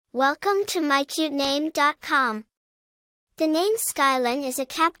Welcome to mycutename.com. The name Skylyn is a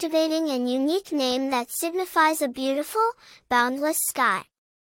captivating and unique name that signifies a beautiful, boundless sky.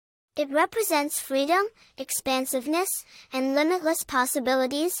 It represents freedom, expansiveness, and limitless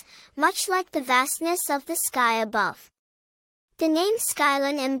possibilities, much like the vastness of the sky above. The name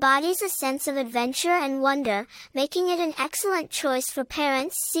Skylyn embodies a sense of adventure and wonder, making it an excellent choice for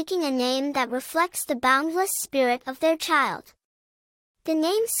parents seeking a name that reflects the boundless spirit of their child. The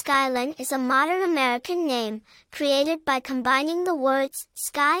name Skylyn is a modern American name, created by combining the words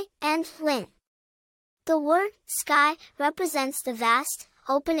sky and lyn. The word sky represents the vast,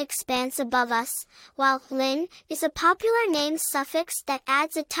 open expanse above us, while lyn is a popular name suffix that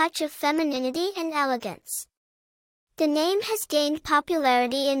adds a touch of femininity and elegance. The name has gained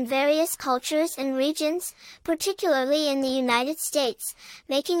popularity in various cultures and regions, particularly in the United States,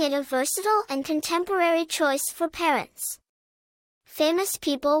 making it a versatile and contemporary choice for parents. Famous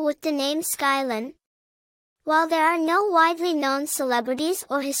people with the name Skylyn. While there are no widely known celebrities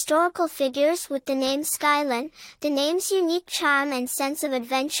or historical figures with the name Skylyn, the name's unique charm and sense of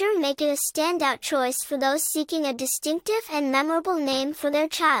adventure make it a standout choice for those seeking a distinctive and memorable name for their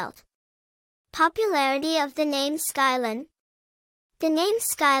child. Popularity of the name Skylyn. The name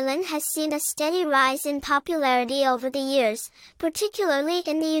Skylyn has seen a steady rise in popularity over the years, particularly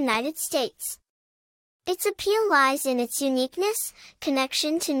in the United States. Its appeal lies in its uniqueness,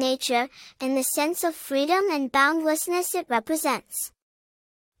 connection to nature, and the sense of freedom and boundlessness it represents.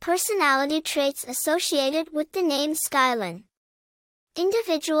 Personality traits associated with the name Skylyn.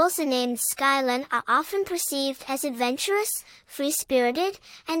 Individuals named Skylyn are often perceived as adventurous, free-spirited,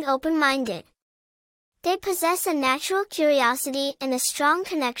 and open-minded. They possess a natural curiosity and a strong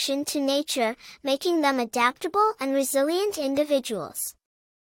connection to nature, making them adaptable and resilient individuals.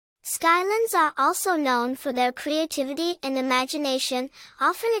 Skylyns are also known for their creativity and imagination,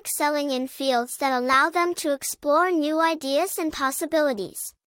 often excelling in fields that allow them to explore new ideas and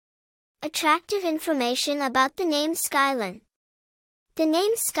possibilities. Attractive information about the name Skylyn. The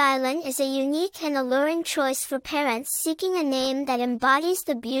name Skylyn is a unique and alluring choice for parents seeking a name that embodies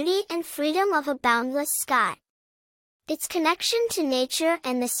the beauty and freedom of a boundless sky. Its connection to nature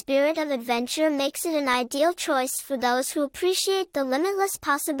and the spirit of adventure makes it an ideal choice for those who appreciate the limitless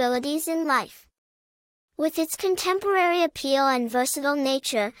possibilities in life. With its contemporary appeal and versatile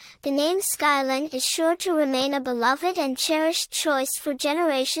nature, the name Skylyn is sure to remain a beloved and cherished choice for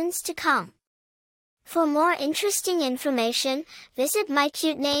generations to come. For more interesting information, visit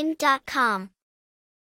mycutename.com.